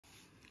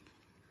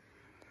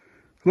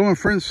Hello my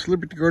friends,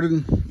 Liberty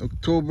Garden,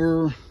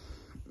 October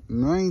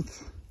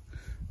 9th,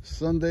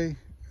 Sunday,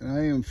 and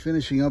I am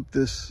finishing up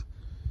this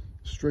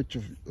stretch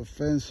of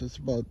fence. It's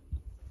about,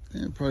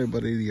 probably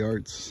about 80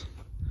 yards.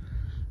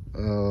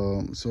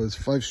 So it's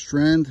 5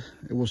 strand.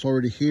 It was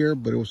already here,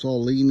 but it was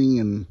all leaning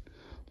and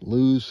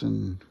loose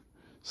and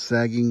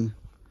sagging.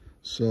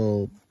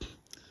 So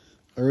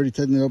I already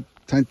tightened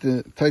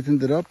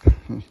it up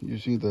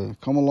using the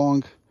come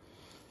along,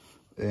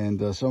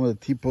 and some of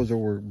the T-posts that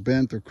were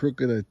bent or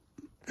crooked, I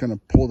kind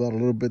of pulled out a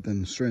little bit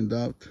and straightened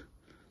out.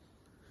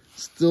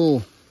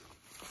 Still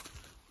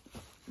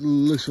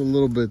looks a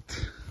little bit,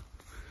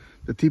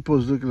 the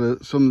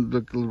T-posts some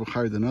look a little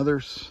higher than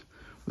others.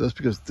 That's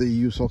because they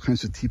use all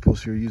kinds of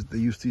T-posts here. They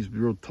use these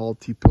real tall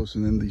T-posts,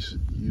 and then they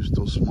use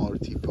those smaller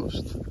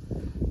T-posts.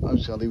 I'm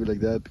just gonna leave it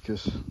like that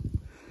because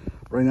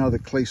right now the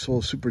clay soil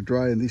is super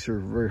dry, and these are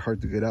very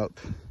hard to get out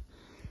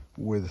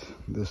with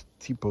this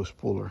T-post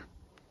puller.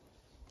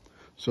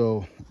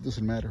 So it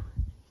doesn't matter.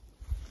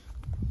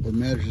 What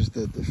matters is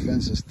that the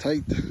fence is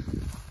tight.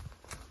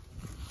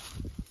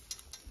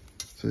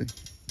 See?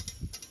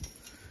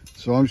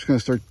 So I'm just gonna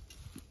start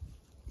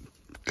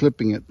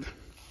clipping it.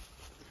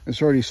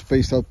 It's already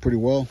spaced out pretty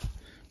well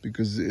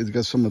because it's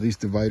got some of these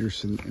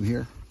dividers in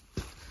here.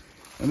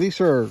 And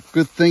these are a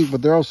good thing,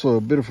 but they're also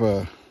a bit of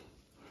a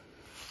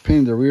pain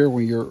in the rear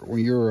when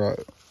you're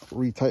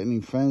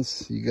retightening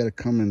fence. You got to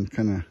come and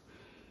kind of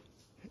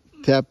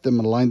tap them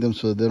and line them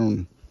so that they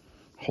don't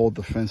hold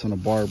the fence on a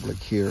barb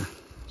like here.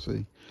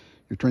 See,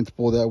 you're trying to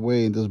pull that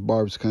way, and this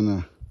barb's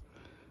kind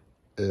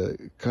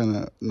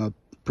of not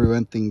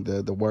preventing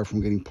the wire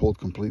from getting pulled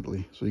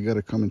completely. So you got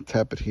to come and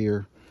tap it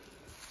here,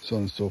 so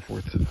on and so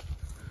forth.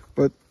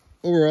 But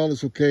overall,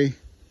 it's okay.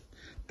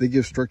 They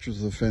give structure to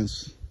the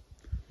fence,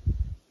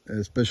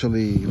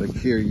 especially like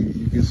here.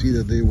 You can see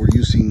that they were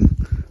using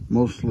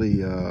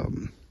mostly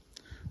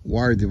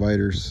wire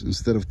dividers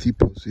instead of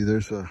T-posts. See,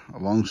 there's a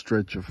long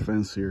stretch of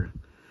fence here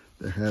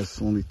that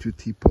has only 2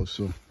 T-posts.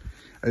 So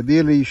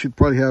ideally, you should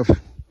probably have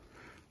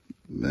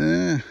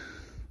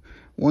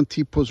 1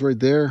 T-post right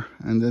there,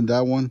 and then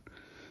that one.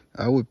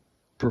 I would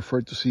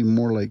prefer to see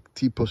more like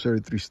T-posts every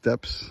 3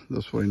 steps.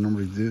 That's what I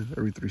normally do.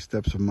 Every 3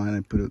 steps of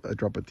mine, I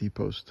drop a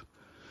T-post.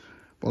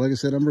 But like I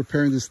said, I'm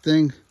repairing this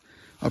thing.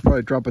 I'll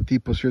probably drop a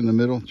T-post here in the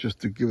middle just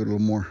to give it a little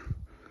more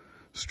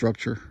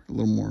structure, a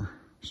little more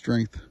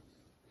strength.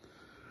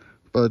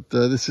 But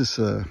this is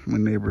my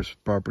neighbor's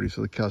property,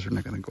 so the cows are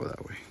not going to go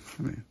that way.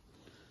 I mean,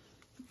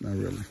 not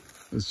really.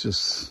 It's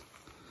just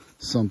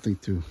something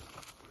to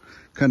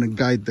kind of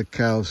guide the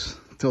cows,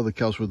 tell the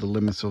cows where the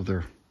limits of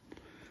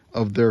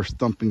their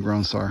stomping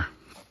grounds are.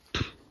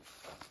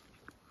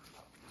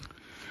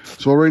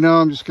 So right now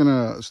I'm just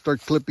gonna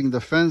start clipping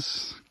the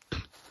fence.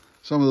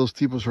 Some of those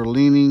T-posts are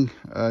leaning.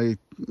 I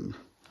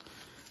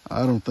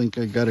don't think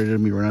I got it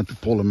in me right now to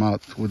pull them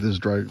out with this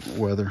dry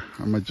weather.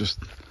 I might just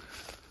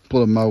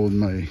pull them out with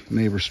my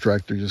neighbor's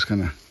tractor, just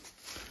kind of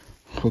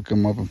hook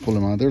them up and pull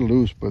them out. They're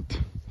loose, but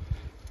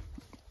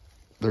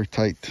they're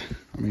tight.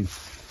 I mean,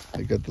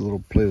 I got the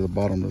little plate at the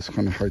bottom that's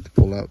kind of hard to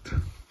pull out.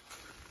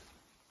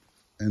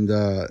 And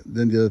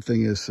then the other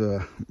thing is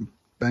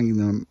banging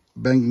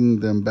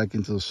them back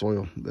into the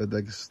soil.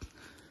 That's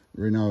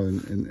right now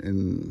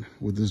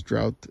with this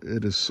drought,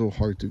 it is so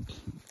hard to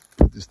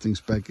put these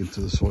things back into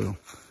the soil.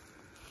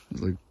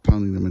 It's like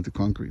pounding them into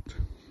concrete.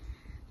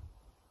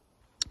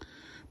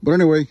 But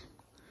anyway,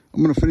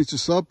 I'm gonna finish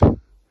this up,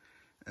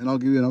 and I'll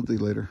give you an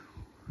update later.